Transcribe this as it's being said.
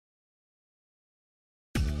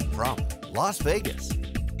from Las Vegas,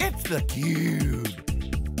 it's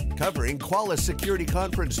theCUBE, covering Qualys Security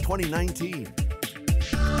Conference 2019.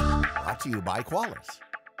 Brought to you by Qualys.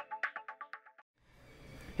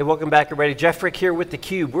 Hey, welcome back everybody. Jeff Frick here with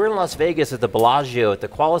theCUBE. We're in Las Vegas at the Bellagio at the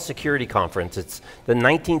Qualys Security Conference. It's the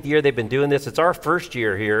 19th year they've been doing this. It's our first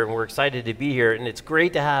year here and we're excited to be here, and it's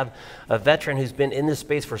great to have a veteran who's been in this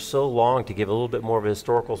space for so long to give a little bit more of a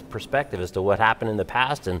historical perspective as to what happened in the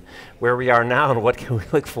past and where we are now and what can we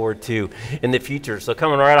look forward to in the future. So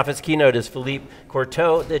coming right off his keynote is Philippe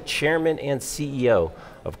Courtot, the chairman and CEO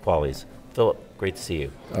of Qualys. Philip, great to see you.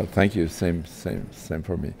 Thank you, same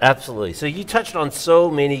for me. Absolutely, so you touched on so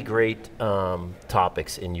many great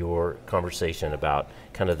topics in your conversation about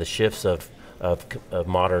kind of the shifts of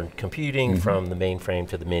modern computing from the mainframe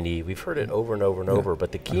to the mini. We've heard it over and over and over,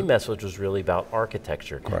 but the key message was really about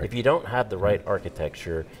architecture. Correct. If you don't have the right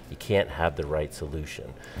architecture, you can't have the right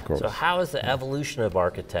solution. Of course. So how has the evolution of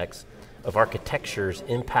architectures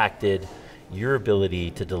impacted your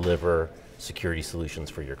ability to deliver security solutions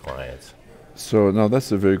for your clients? So now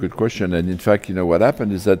that's a very good question, and in fact, you know, what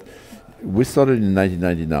happened is that we started in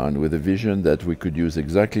 1999 with a vision that we could use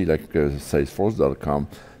exactly like Salesforce.com,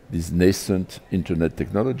 these nascent internet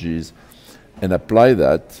technologies, and apply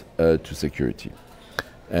that to security.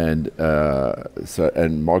 And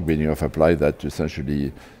and Mark Benioff applied that to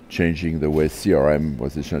essentially changing the way CRM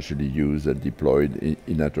was essentially used and deployed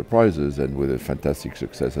in enterprises, and with a fantastic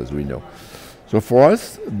success, as we know. So for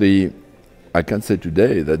us, I can say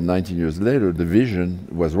today that 19 years later, the vision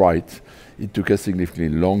was right. It took us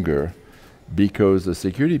significantly longer because the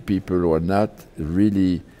security people were not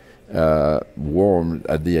really warm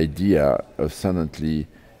at the idea of suddenly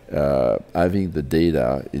having the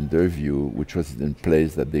data in their view, which was in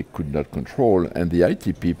place that they could not control. And the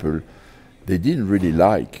IT people, they didn't really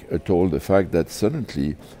like at all the fact that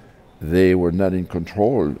suddenly they were not in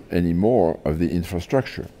control anymore of the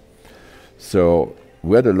infrastructure. So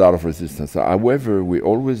we had a lot of resistance. However,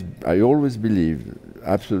 I always believed,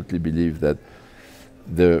 absolutely believe that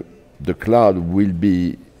the cloud will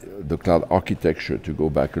be the cloud architecture, to go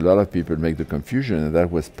back. A lot of people make the confusion, and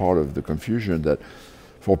that was part of the confusion, that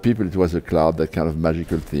for people it was a cloud, that kind of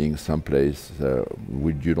magical thing, someplace,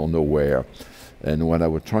 you don't know where. And when I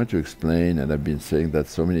was trying to explain, and I've been saying that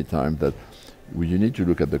so many times, that you need to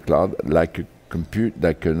look at the cloud like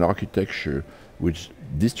an architecture which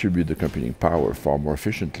distribute the computing power far more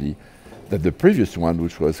efficiently than the previous one,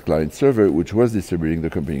 which was client-server, which was distributing the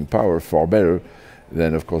computing power far better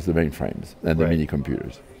than, of course, the mainframes and the mini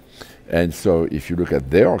computers. And so if you look at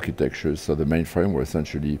their architectures, so the mainframe were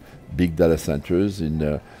essentially big data centers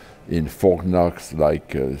in Fort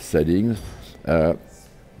Knox-like settings,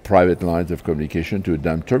 private lines of communication to a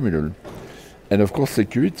damn terminal. And of course,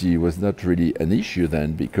 security was not really an issue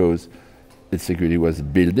then, because its security was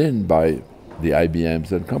built in by the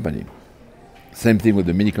IBMs and company. Same thing with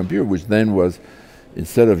the mini computer, which then was,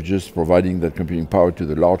 instead of just providing that computing power to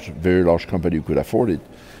the very large company who could afford it,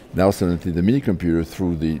 now suddenly the mini computer,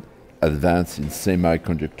 through the advance in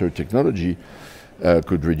semiconductor technology,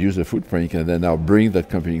 could reduce the footprint and then now bring that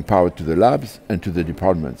computing power to the labs and to the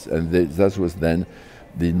departments. And that was then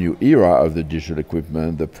the new era of the digital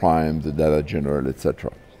equipment, the prime, the data general,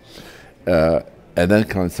 etc. And then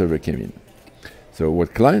client server came in. So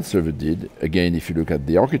what client server did, again, if you look at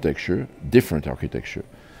the architecture, different architecture.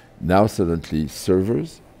 Now suddenly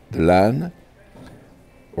servers, the LAN,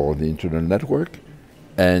 or the internal network,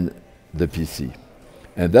 and the PC.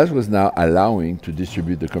 And that was now allowing to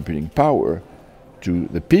distribute the computing power to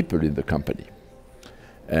the people in the company.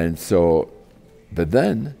 And so, but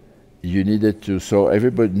then you needed to,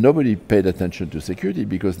 nobody paid attention to security,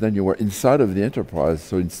 because then you were inside of the enterprise,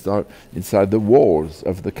 so inside the walls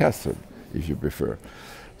of the castle, if you prefer.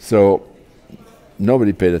 So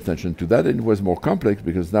nobody paid attention to that, and it was more complex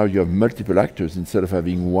because now you have multiple actors. Instead of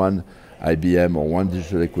having one IBM or one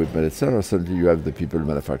digital equipment, etc., suddenly you have the people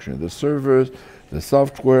manufacturing the servers, the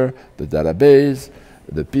software, the database,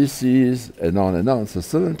 the PCs, and on and on. So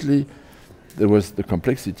suddenly the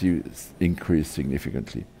complexity increased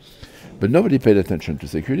significantly. But nobody paid attention to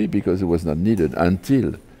security because it was not needed,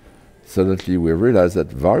 until suddenly we realized that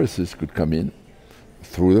viruses could come in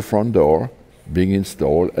through the front door, being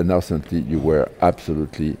installed, and now suddenly you were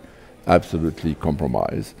absolutely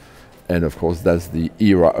compromised. And of course, that's the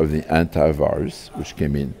era of the antivirus, which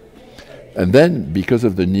came in. And then, because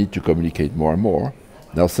of the need to communicate more and more,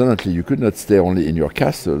 now suddenly you could not stay only in your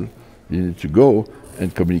castle, you needed to go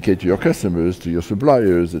and communicate to your customers, to your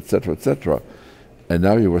suppliers, etc., etc. And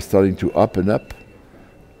now you were starting to open up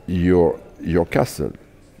your castle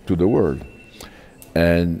to the world.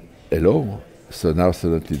 And hello, So now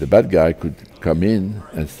suddenly the bad guy could come in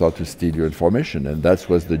and start to steal your information, and that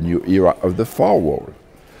was the new era of the firewall.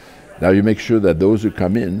 Now you make sure that those who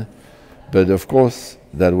come in, but of course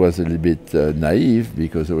that was a little bit naive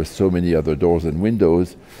because there were so many other doors and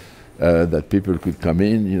windows that people could come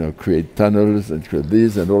in, create tunnels and create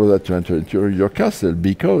this and all of that to enter into your castle,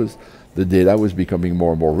 because the data was becoming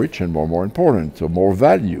more and more rich and more important, so more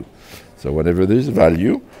value. So whenever there's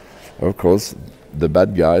value, of course, the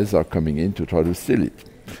bad guys are coming in to try to steal it.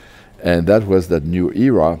 And that was that new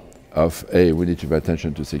era of, hey, we need to pay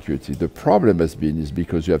attention to security. The problem has been is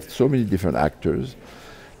because you have so many different actors,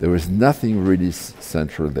 there was nothing really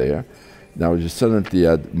central there. Now you suddenly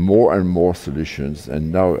had more and more solutions,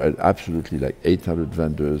 and now absolutely like 800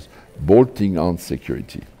 vendors bolting on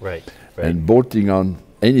security. Right. And bolting on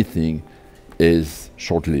anything is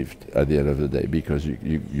short-lived at the end of the day, because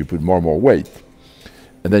you put more and more weight.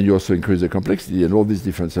 And then you also increase the complexity, and all these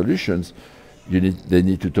different solutions, they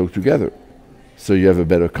need to talk together. So you have a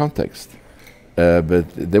better context.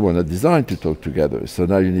 But they were not designed to talk together. So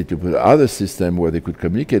now you need to put other system where they could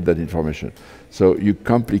communicate that information. So you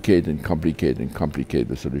complicate and complicate and complicate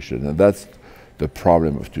the solution. And that's the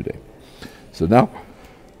problem of today. So now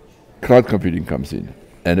cloud computing comes in.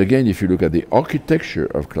 And again, if you look at the architecture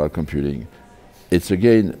of cloud computing, it's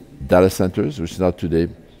again data centers, which now today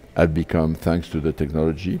have become, thanks to the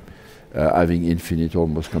technology, having infinite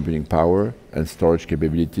almost computing power and storage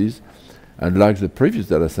capabilities. And like the previous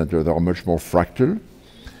data center, they are much more fractal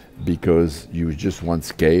because you just want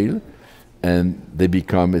scale, and they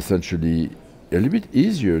become essentially a little bit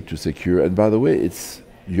easier to secure. And by the way,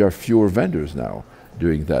 you have fewer vendors now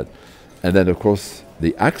doing that. And then of course,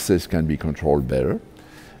 the access can be controlled better.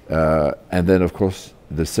 And then of course,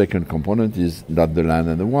 the second component is not the LAN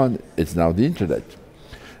and the WAN, it's now the internet.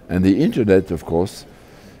 And the internet, of course,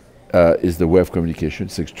 is the way of communication.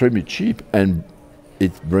 It's extremely cheap, and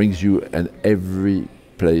it brings you in every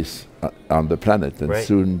place on the planet, and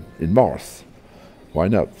soon in Mars. Why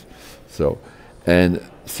not? So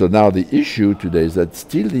now the issue today is that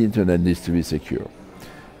still the internet needs to be secure.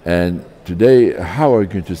 And today, how are you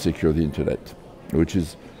going to secure the internet? Which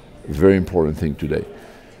is a very important thing today.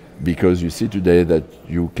 Because you see today that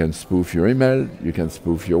you can spoof your email, you can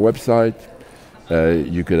spoof your website,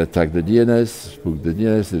 you can attack the DNS, spoof the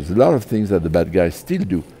DNS. There's a lot of things that the bad guys still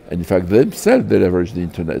do. And in fact, themselves, they leverage the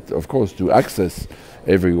internet, of course, to access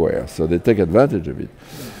everywhere. So they take advantage of it.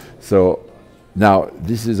 So now,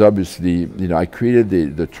 this is obviously, I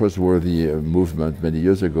created the trustworthy movement many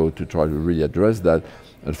years ago to try to really address that.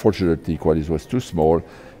 Unfortunately, Qualys was too small,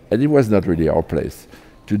 and it was not really our place.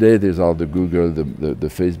 Today, there's all the Google, the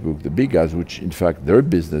Facebook, the big guys, which in fact, their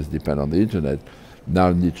business depends on the internet,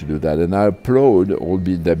 now need to do that. And I applaud,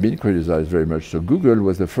 albeit they've been criticized very much. So Google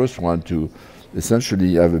was the first one to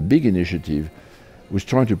essentially have a big initiative, which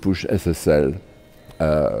trying to push SSL,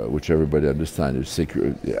 which everybody understands, is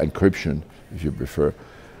secure encryption, if you prefer,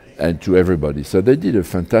 and to everybody. So they did a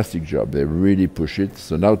fantastic job. They really push it.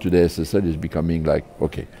 So now today SSL is becoming like,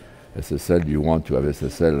 okay, SSL, you want to have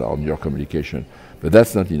SSL on your communication, but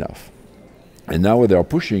that's not enough. And now they are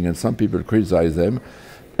pushing, and some people criticize them,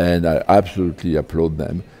 and I absolutely applaud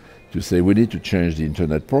them, to say we need to change the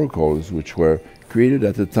internet protocols, which were created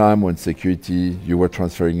at a time when security, you were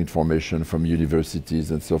transferring information from universities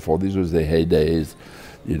and so forth. These was the heydays,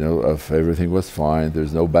 of everything was fine,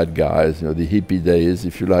 there's no bad guys, the hippie days,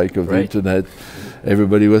 if you like, of the internet.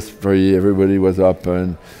 Everybody was free, everybody was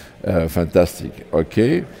open, fantastic,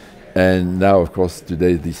 okay? And now, of course,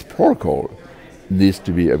 today this protocol needs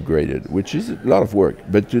to be upgraded, which is a lot of work.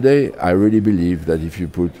 But today, I really believe that if you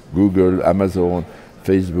put Google, Amazon,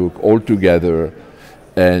 Facebook all together,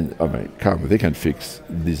 and they can fix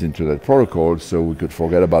these internet protocols, so we could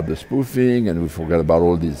forget about the spoofing, and we forget about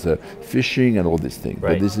all this phishing and all these things.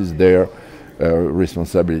 But this is their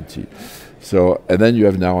responsibility. So, and then you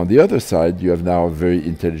have now on the other side, you have now very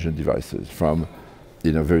intelligent devices, from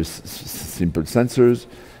very simple sensors,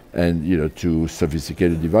 and to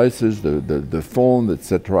sophisticated devices, the phone,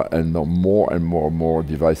 etc., and more and more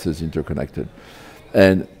devices interconnected.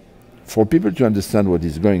 And for people to understand what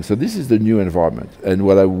is going, so this is the new environment. And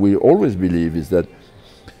what we always believe is that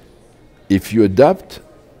if you adopt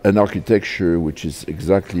an architecture which is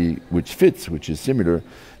which is similar,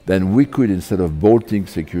 then we could, instead of bolting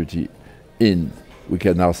security in, we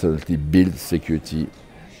can now suddenly build security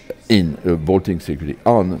in, bolting security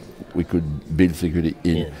on, we could build security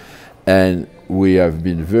in. And we have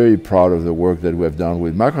been very proud of the work that we have done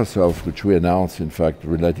with Microsoft, which we announced, in fact,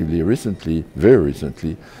 relatively recently, very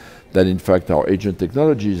recently, that in fact our agent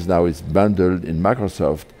technologies now is bundled in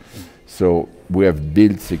Microsoft. So we have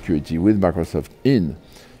built security with Microsoft in.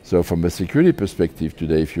 So from a security perspective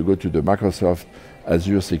today, if you go to the Microsoft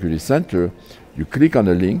Azure Security Center, you click on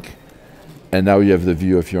a link, and now you have the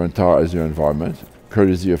view of your entire Azure environment,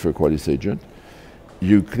 courtesy of a Qualys agent.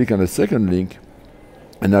 You click on a second link,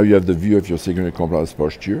 and now you have the view of your security compliance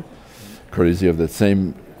posture, courtesy of that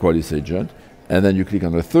same Qualys agent. And then you click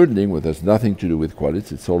on a third link, which has nothing to do with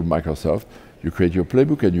Qualys, it's all Microsoft. You create your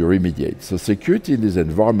playbook and you remediate. So security in this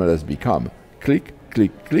environment has become click,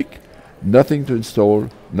 click, click, nothing to install,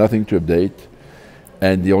 nothing to update,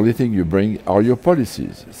 and the only thing you bring are your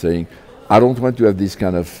policies, saying, I don't want to have this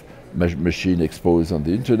kind of machine exposed on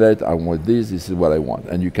the internet, I want this is what I want.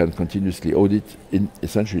 And you can continuously audit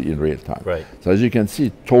essentially in real time. Right. So as you can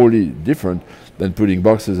see, totally different than putting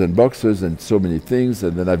boxes and boxes and so many things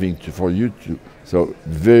and then having to, for you to, so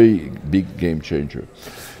very big game changer.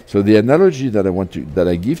 So the analogy that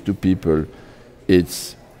I give to people,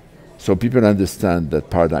 it's so people understand that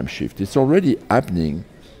paradigm shift. It's already happening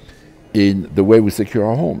in the way we secure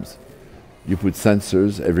our homes. You put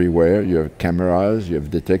sensors everywhere, you have cameras, you have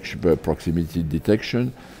detection, proximity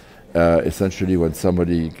detection. Essentially when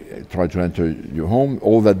somebody tries to enter your home,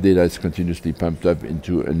 all that data is continuously pumped up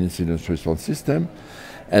into an incident response system.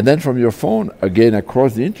 And then from your phone, again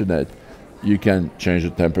across the internet, you can change the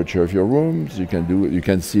temperature of your rooms, you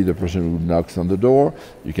can see the person who knocks on the door,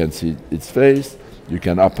 you can see its face, you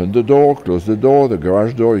can open the door, close the door, the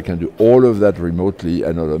garage door, you can do all of that remotely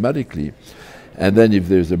and automatically. And then if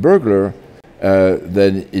there's a burglar,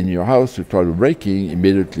 then in your house to try to breaking,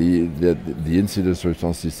 immediately the incident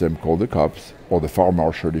response system call the cops or the fire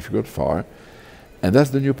marshal if you got fire. And that's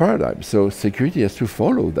the new paradigm. So security has to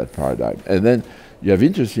follow that paradigm. And then you have,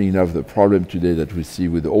 interesting enough, the problem today that we see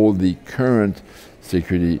with all the current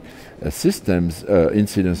security systems,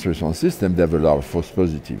 incident response systems, they have a lot of false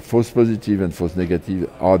positive. False positive and false negative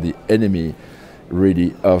are the enemy,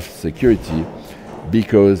 really, of security,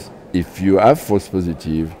 because if you have false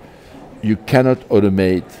positive, you cannot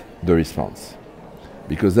automate the response,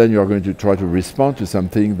 because then you are going to try to respond to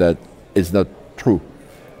something that is not true.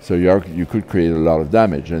 So you could create a lot of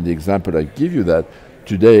damage. And the example I give you that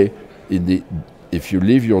today, if you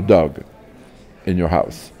leave your dog in your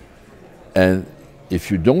house, and if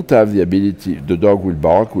you don't have the ability, the dog will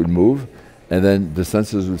bark, will move, and then the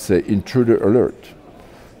sensors will say intruder alert.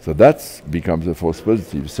 So that becomes a false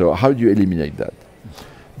positive. So how do you eliminate that?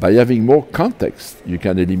 By having more context, you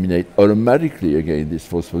can eliminate automatically, again, these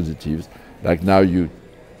false positives. Like now you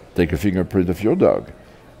take a fingerprint of your dog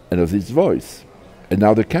and of its voice, and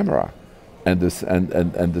now the camera and the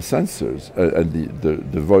sensors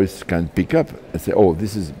and the voice can pick up and say, oh,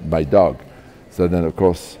 this is my dog. So then, of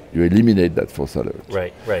course, you eliminate that false alert.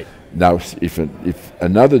 Right, right. Now, if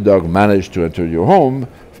another dog managed to enter your home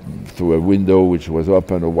through a window which was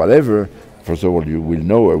open or whatever, first of all, you will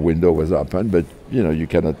know a window was open, but you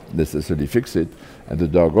cannot necessarily fix it, and the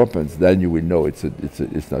dog opens, then you will know it's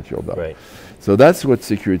not your dog. Right. So that's what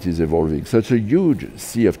security is evolving. So it's a huge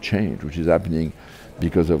sea of change which is happening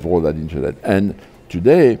because of all that internet. And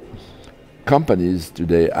today, companies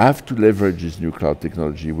today have to leverage this new cloud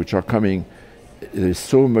technology, which are coming. There's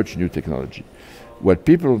so much new technology. What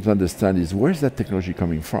people don't understand is, where's that technology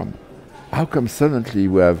coming from? How come suddenly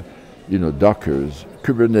we have, Dockers,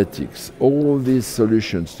 Kubernetes, all these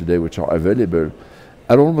solutions today which are available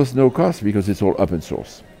at almost no cost because it's all open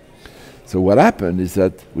source. So what happened is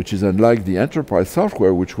that, which is unlike the enterprise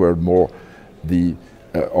software, which were more the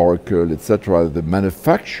Oracle, etc., the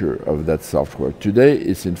manufacturer of that software. Today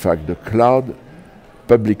it's in fact the cloud,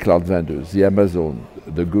 public cloud vendors, the Amazon,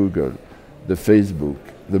 the Google, the Facebook,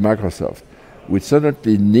 the Microsoft, which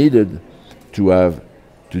suddenly needed to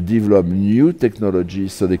develop new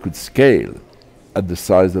technologies so they could scale at the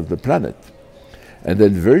size of the planet. And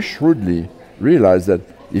then very shrewdly realize that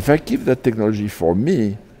if I keep that technology for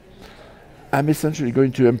me, I'm essentially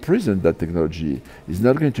going to imprison that technology. It's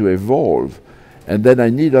not going to evolve. And then I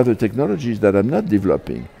need other technologies that I'm not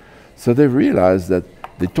developing. So they realized that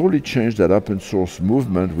they totally changed that open source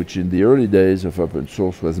movement, which in the early days of open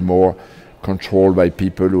source was more controlled by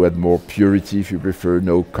people who had more purity, if you prefer,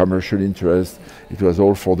 no commercial interest. It was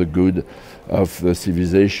all for the good of the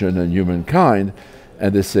civilization and humankind.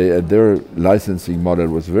 And they say their licensing model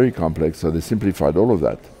was very complex, so they simplified all of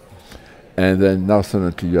that. And then now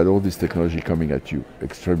suddenly you had all this technology coming at you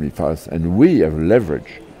extremely fast. And we have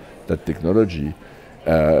leveraged that technology,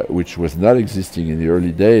 which was not existing in the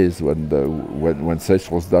early days when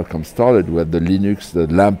Salesforce.com started. We had the Linux, the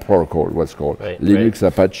LAMP protocol, what's called. Linux,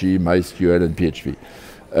 Apache, MySQL, and PHP.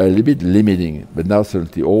 A little bit limiting, but now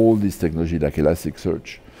suddenly all this technology like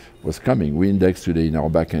Elasticsearch, was coming. We index today in our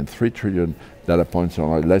backend 3 trillion data points on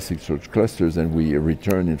our Elasticsearch clusters, and we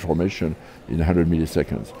return information in 100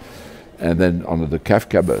 milliseconds. And then on the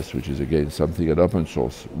Kafka bus, which is again something at open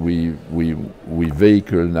source, we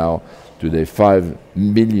vehicle now today 5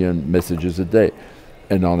 million messages a day,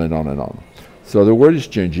 and on and on and on. So the world is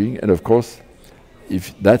changing, and of course,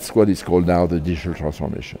 if that's what is called now the digital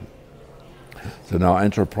transformation. So now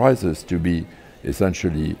enterprises, to be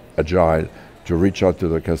essentially agile, to reach out to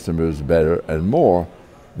their customers better and more,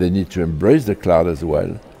 they need to embrace the cloud as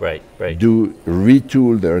well. Right.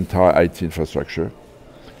 Retool their entire IT infrastructure.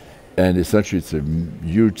 And essentially it's a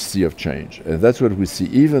huge sea of change. And that's what we see.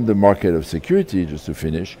 Even the market of security, just to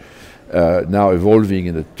finish, now evolving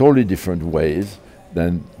in a totally different ways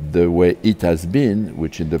than the way it has been,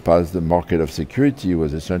 which in the past the market of security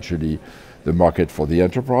was essentially the market for the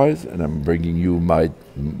enterprise. And I'm bringing you my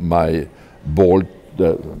bolt-on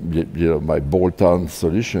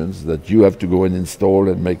solutions that you have to go and install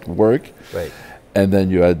and make work. Right. And then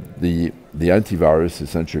you had the antivirus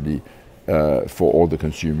essentially for all the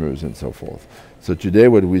consumers and so forth. So today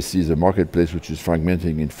what we see is a marketplace which is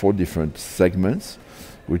fragmenting in 4 different segments,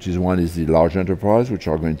 which is one is the large enterprise, which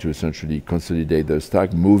are going to essentially consolidate their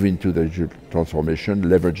stack, move into the digital transformation,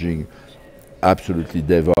 leveraging absolutely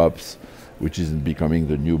DevOps, which is becoming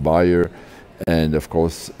the new buyer, and of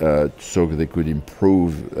course, so they could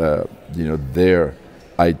improve their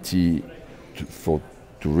IT to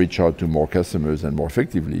reach out to more customers and more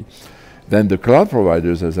effectively. Then the cloud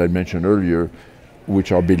providers, as I mentioned earlier,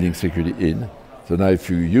 which are building security in. So now if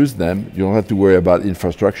you use them, you don't have to worry about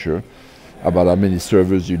infrastructure, about how many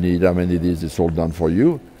servers you need, how many days it's all done for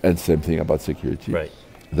you, and same thing about security. Right.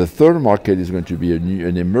 The third market is going to be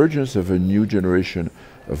an emergence of a new generation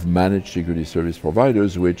of managed security service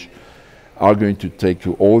providers, which are going to take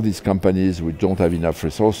to all these companies which don't have enough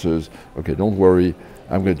resources, okay, don't worry,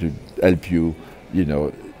 I'm going to help you,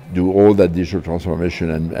 do all that digital transformation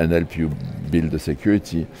and help you build the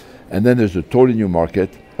security. And then there's a totally new market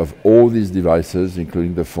of all these devices,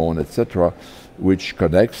 including the phone, etc., which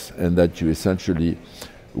connects, and that you essentially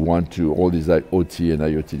want to, all these OT and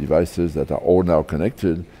IoT devices that are all now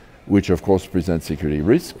connected, which of course present security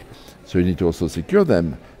risk. So you need to also secure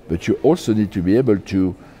them, but you also need to be able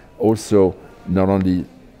to also not only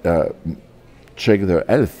check their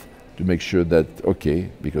health, to make sure that, okay,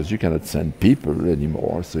 because you cannot send people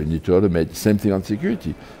anymore, so you need to automate. Same thing on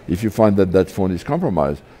security. If you find that that phone is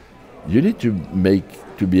compromised, you need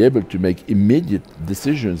to be able to make immediate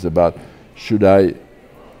decisions about, should I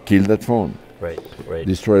kill that phone? Right.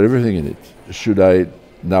 Destroy everything in it? Should I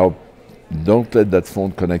now don't let that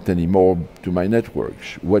phone connect anymore to my network?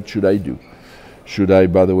 What should I do? Should I,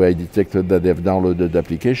 by the way, I detected that they've downloaded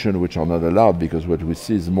applications which are not allowed, because what we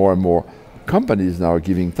see is more and more companies now are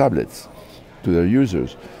giving tablets to their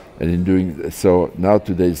users. And in doing so, now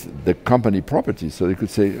today's the company property. So they could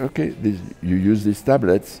say, okay, you use these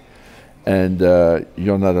tablets, and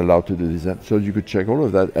you're not allowed to do this. So you could check all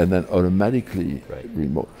of that and then automatically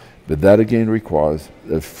remote. But that again requires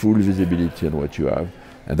a full visibility on what you have.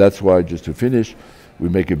 And that's why, just to finish, we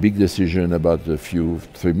make a big decision about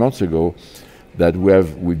 3 months ago that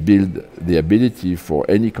we build the ability for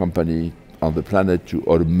any company on the planet to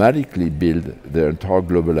automatically build their entire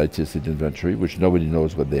global IT asset inventory, which nobody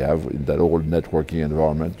knows what they have in that old networking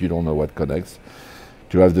environment. You don't know what connects.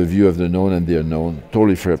 To have the view of the known and the unknown,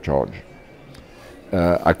 totally free of charge.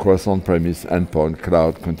 Across on-premise, endpoint,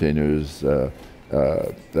 cloud, containers,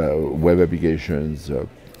 web applications,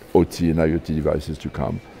 OT and IoT devices to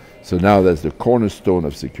come. So now that's the cornerstone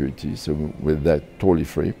of security, so with that totally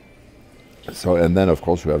free. So, and then of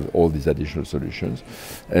course we have all these additional solutions,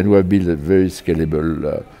 and we have built a very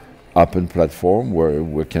scalable open platform where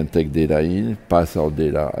we can take data in, pass out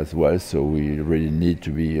data as well. So we really need to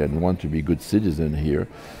be and want to be good citizens here,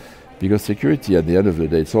 because security at the end of the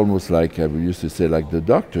day, it's almost like we used to say, like the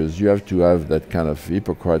doctors, you have to have that kind of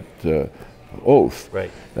Hippocrates oath,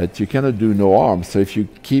 that you cannot do no harm. So if you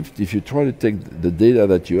try to take the data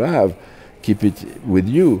that you have, keep it with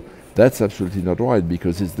you, that's absolutely not right,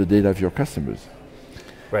 because it's the data of your customers.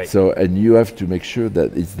 So, and you have to make sure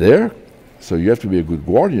that it's there, so you have to be a good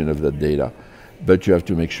guardian of that data, but you have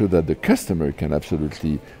to make sure that the customer can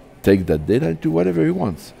absolutely take that data and do whatever he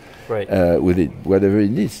wants with it, whatever he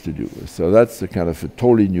needs to do. So that's a kind of a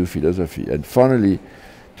totally new philosophy. And finally,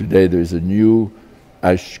 today there is a new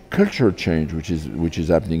cultural change which is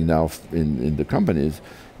happening now in the companies,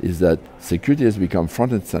 is that security has become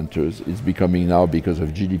front and center. It's becoming now, because of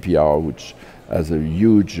GDPR, which has a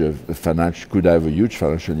huge could have a huge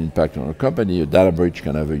financial impact on a company. A data breach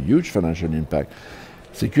can have a huge financial impact.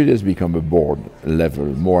 Security has become a board level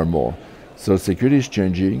more and more. So security is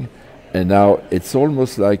changing, and now it's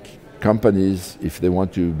almost like companies, if they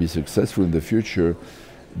want to be successful in the future,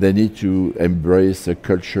 they need to embrace a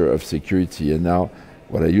culture of security. And now,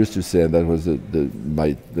 what I used to say, and that was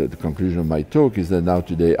the conclusion of my talk, is that now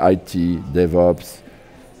today IT, DevOps,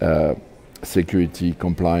 security,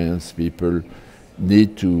 compliance people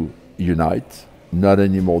need to unite, not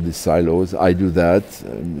anymore these silos. I do that,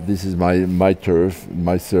 this is my turf,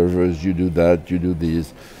 my servers, you do that, you do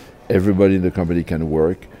this. Everybody in the company can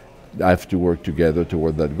work, have to work together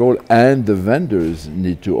toward that goal, and the vendors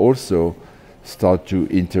need to also start to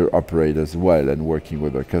interoperate as well and working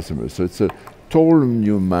with their customers. So it's a total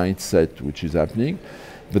new mindset which is happening,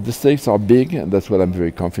 but the stakes are big, and that's what I'm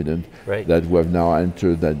very confident that we have now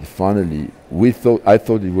entered. That finally, I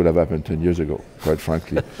thought it would have happened 10 years ago, quite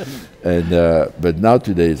frankly, and but now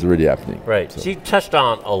today it's really happening. Right. So you touched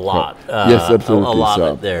on a lot. Yes, absolutely. A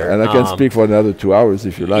lot there, and I can speak for another 2 hours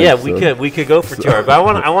if you like. Yeah, we could go for 2 hours, but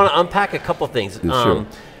I want to unpack a couple of things. Sure.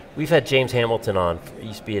 We've had James Hamilton on,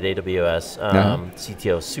 used to be at AWS,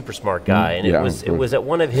 CTO, super smart guy, and it was at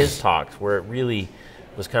one of his talks where it really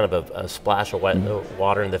was kind of a splash of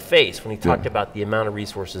water in the face when he talked about the amount of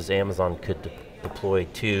resources Amazon could deploy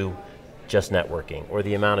to just networking, or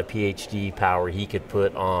the amount of PhD power he could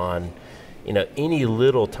put on, you know, any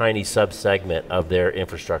little tiny subsegment of their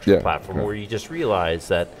infrastructure platform, where you just realize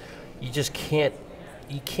that you just can't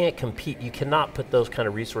compete. You cannot put those kind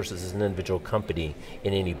of resources as an individual company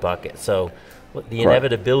in any bucket. So the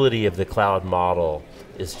inevitability of the cloud model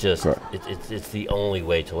is just, it's the only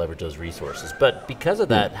way to leverage those resources. But because of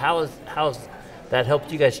that, how's that helped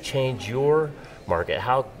you guys change your market?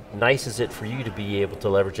 How nice is it for you to be able to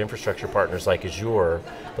leverage infrastructure partners like Azure,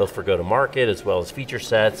 both for go-to-market as well as feature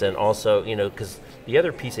sets, and also, you know, because the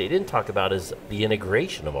other piece that you didn't talk about is the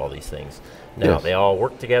integration of all these things. Now they all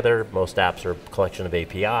work together. Most apps are a collection of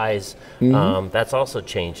APIs. That's also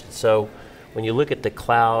changed. So when you look at the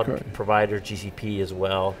cloud provider, GCP as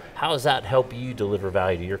well, how does that help you deliver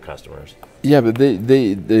value to your customers? Yeah, but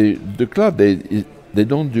the cloud, they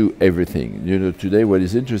don't do everything. You know, today what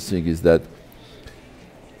is interesting is that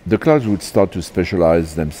the clouds would start to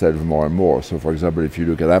specialize themselves more and more. So for example, if you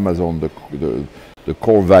look at Amazon, the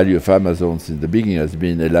core value of Amazon since the beginning has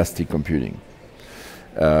been elastic computing.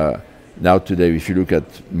 Now today, if you look at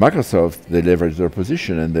Microsoft, they leverage their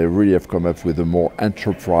position and they really have come up with a more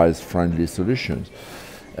enterprise-friendly solutions.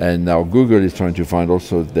 And now Google is trying to find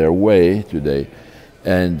also their way today.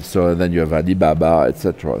 And so then you have Alibaba,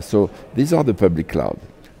 etc. So these are the public cloud.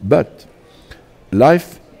 But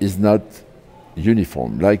life is not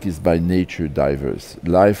uniform. Life is by nature diverse.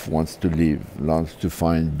 Life wants to live, wants to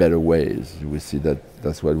find better ways. We see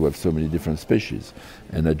that's why we have so many different species,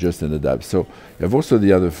 and adjust and adapt. So you have also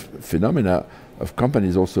the other phenomena of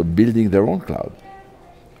companies also building their own cloud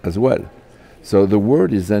as well. So the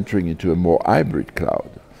world is entering into a more hybrid cloud,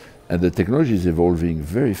 and the technology is evolving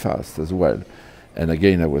very fast as well. And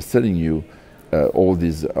again, I was telling you, all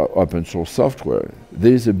these open source software,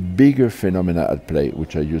 there is a bigger phenomena at play,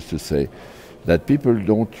 which I used to say, that people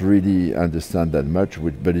don't really understand that much,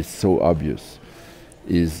 but it's so obvious,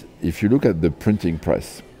 is if you look at the printing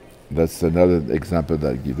press, that's another example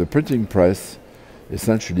that I give. The printing press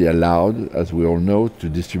essentially allowed, as we all know, to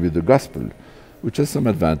distribute the gospel, which has some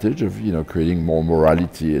advantage of, you know, creating more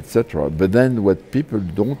morality, etc. But then what people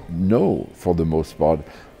don't know, for the most part,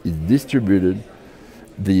 is distributed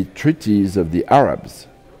the treaties of the Arabs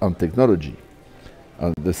on technology.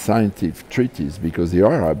 The scientific treaties, because the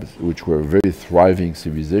Arabs, which were a very thriving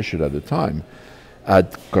civilization at the time,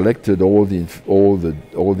 had collected all the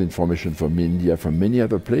information from India, from many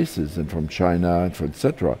other places, and from China, and from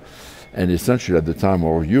etc. And essentially, at the time,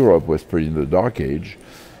 where Europe was pretty in the dark age,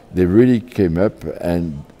 they really came up,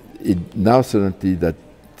 and now suddenly that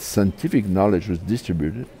scientific knowledge was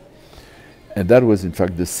distributed, and that was in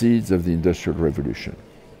fact the seeds of the Industrial Revolution,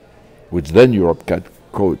 which then Europe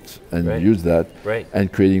caught and used that,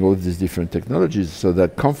 and creating all these different technologies. So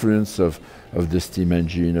that confluence of the steam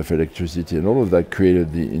engine, of electricity, and all of that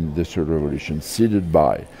created the Industrial Revolution, seeded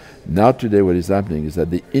by. Now today what is happening is that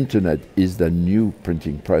the internet is the new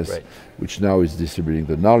printing press, which now is distributing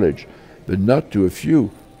the knowledge, but not to a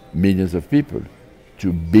few millions of people,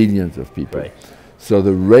 to billions of people. So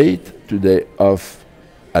the rate today of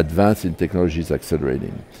advance in technology is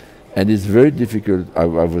accelerating. And it's very difficult, I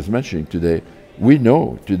was mentioning today, we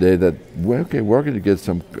know today that we're going to get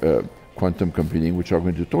some quantum computing, which are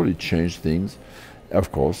going to totally change things. Of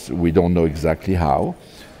course, we don't know exactly how.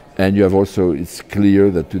 And you have also, it's clear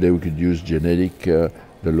that today we could use genetic, if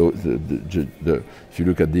you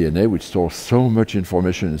look at DNA, which stores so much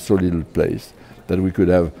information in so little place, that we could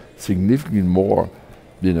have significantly more,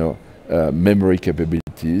 you know, memory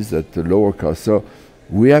capabilities at a lower cost. So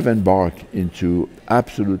we have embarked into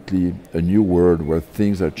absolutely a new world where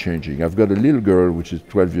things are changing. I've got a little girl which is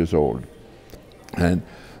 12 years old, and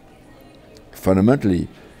fundamentally,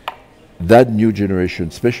 that new generation,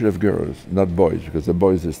 especially of girls, not boys, because the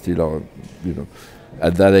boys are still are,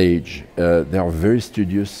 at that age, they are very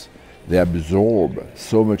studious. They absorb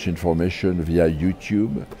so much information via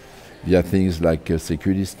YouTube, via things like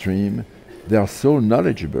Security Stream. They are so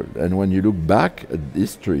knowledgeable. And when you look back at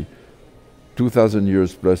history, 2,000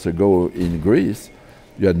 years plus ago in Greece,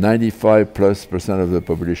 you had 95+% of the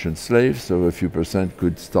population slaves, so a few percent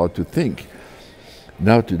could start to think.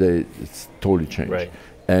 Now today, it's totally changed. Right.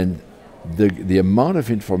 And the amount of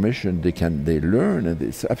information they learn, and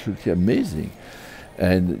it's absolutely amazing.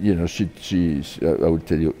 And I will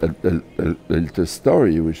tell you a little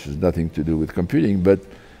story, which has nothing to do with computing, but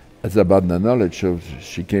it's about the knowledge. So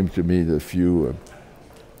she came to me a few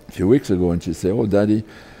weeks ago, and she said, "Oh, Daddy,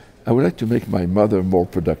 I would like to make my mother more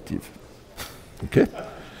productive." Okay,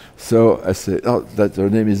 so I said, "Oh, that her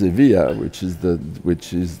name is Evia, which is the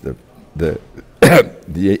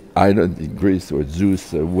the island in Greece where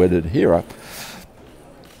Zeus wedded Hera."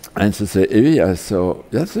 And she said, "Evia, so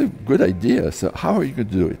that's a good idea. So how are you going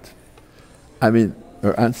to do it?" I mean,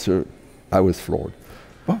 her answer, I was floored.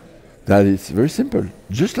 Well, that is very simple.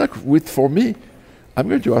 Just like for me, I'm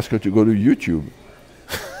going to ask her to go to YouTube.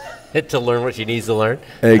 To learn what she needs to learn.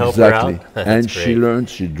 Exactly. And great. she learns,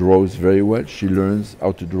 she draws very well. She learns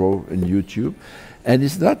how to draw in YouTube. And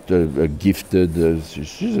it's not a gifted,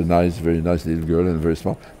 she's a very nice little girl and very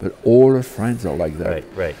smart, but all her friends are like that. Right,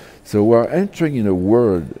 right. So we're entering in a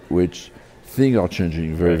world which things are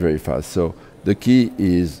changing very, very fast. So the key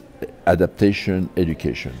is adaptation,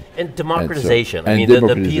 education. And democratization. And I mean,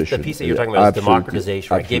 democratization. the piece that you're talking about is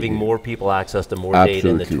democratization, right? Giving more people access to more data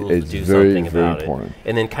and the tools to do something about it.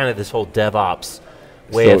 And then kind of this whole DevOps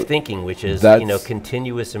way of thinking, which is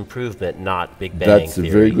continuous improvement, not big bang That's theory.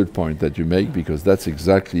 A very good point that you make, because that's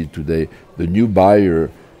exactly today the new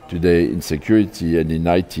buyer today in security and in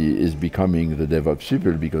IT is becoming the DevOps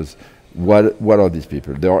people, because what are these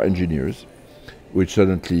people? They are engineers which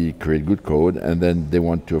suddenly create good code, and then they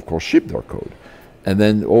want to, of course, ship their code. And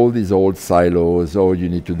then all these old silos, oh, you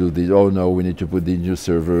need to do this, oh no, we need to put the new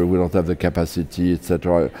server, we don't have the capacity,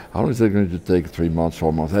 etc. How long is it going to take? 3 months,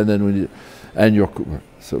 4 months? And then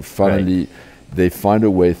so finally, they find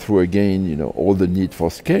a way through, again, all the need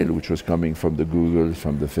for scale, which was coming from the Google,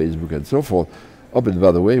 from the Facebook, and so forth. Oh, but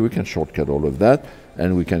by the way, we can shortcut all of that,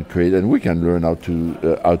 and we can create, and we can learn how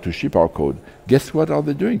to ship our code. Guess what are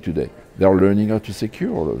they doing today? They are learning how to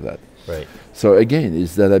secure all of that. Right. So again,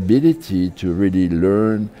 it's that ability to really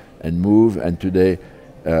learn and move. And today,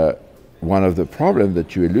 one of the problems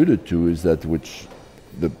that you alluded to is that, which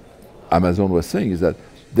the Amazon was saying, is that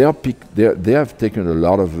they have taken a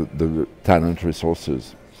lot of the talent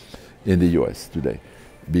resources in the US today,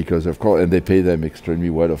 because of course, and they pay them extremely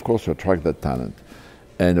well, of course, to attract that talent.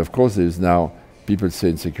 And of course, there's now people say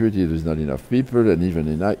in security there's not enough people, and even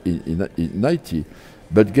in IT.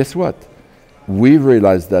 But guess what? We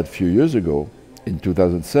realized that a few years ago. In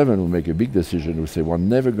 2007, we make a big decision. We say we're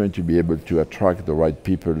never going to be able to attract the right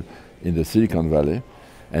people in the Silicon Valley,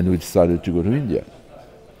 and we decided to go to India.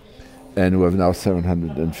 And we have now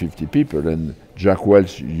 750 people. And Jack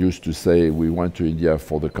Welch used to say, we went to India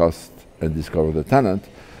for the cost and discover the talent.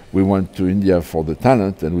 We went to India for the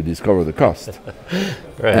talent, and we discover the cost.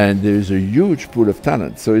 Right. And there is a huge pool of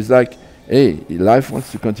talent. So it's like, hey, life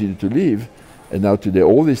wants to continue to live. And now today,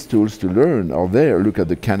 all these tools to learn are there. Look at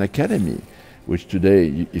the Khan Academy, which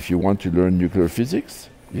today, if you want to learn nuclear physics,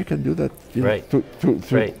 you can do that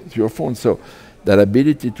through your phone. So that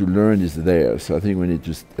ability to learn is there. So I think we need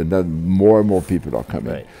to, and then more and more people are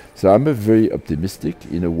coming. Right. So I'm very optimistic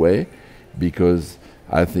in a way, because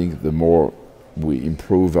I think the more we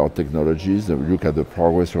improve our technologies, and we look at the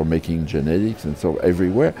progress we're making in genetics and so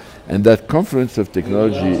everywhere, and that confluence of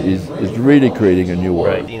technology is really creating a new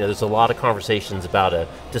world. Right. There's a lot of conversations about a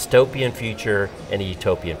dystopian future and a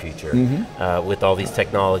utopian future with all these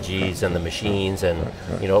technologies and the machines and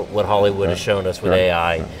what Hollywood has shown us with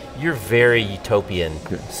AI. You're very utopian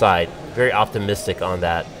side, very optimistic on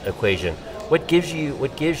that equation. What gives you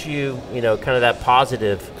kind of that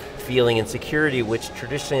positive feeling and security, which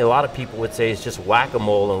traditionally a lot of people would say is just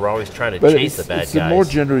whack-a-mole, and we're always trying to chase the bad guys? More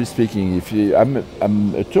generally speaking,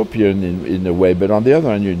 I'm utopian in a way, but on the other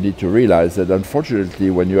hand, you need to realize that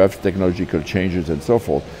unfortunately, when you have technological changes and so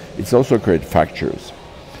forth, it's also create fractures.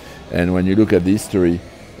 And when you look at the history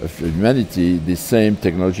of humanity, the same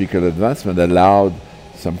technological advancement allowed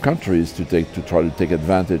some countries to try to take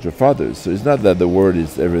advantage of others. So it's not that the world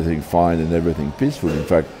is everything fine and everything peaceful. In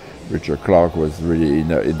fact, Richard Clark was really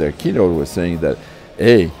in their keynote was saying that,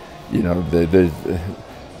 hey, you know,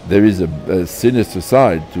 there is a sinister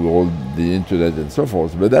side to all the internet and so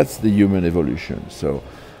forth, but that's the human evolution. So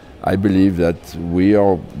I believe that we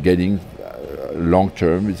are getting long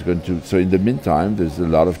term, it's going to, so in the meantime, there's a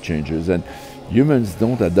lot of changes, and humans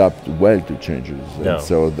don't adapt well to changes. No. And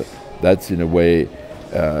so that's in a way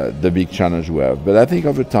the big challenge we have. But I think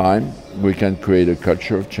over time, we can create a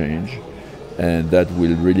culture of change, and that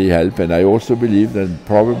will really help. And I also believe that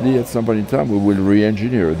probably at some point in time, we will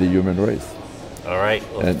re-engineer the human race. All right,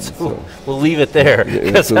 So we'll leave it there,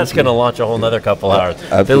 because that's going to launch a whole nother couple hours.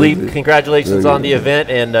 Absolutely. Philippe, congratulations on the event,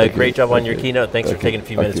 and great job on your you. keynote. Thanks for taking a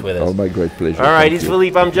few minutes with us. Oh, my great pleasure. All right, Thank he's you.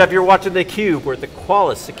 Philippe, I'm Jeff. You're watching theCUBE. We're at the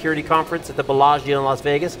Qualys Security Conference at the Bellagio in Las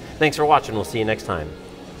Vegas. Thanks for watching. We'll see you next time.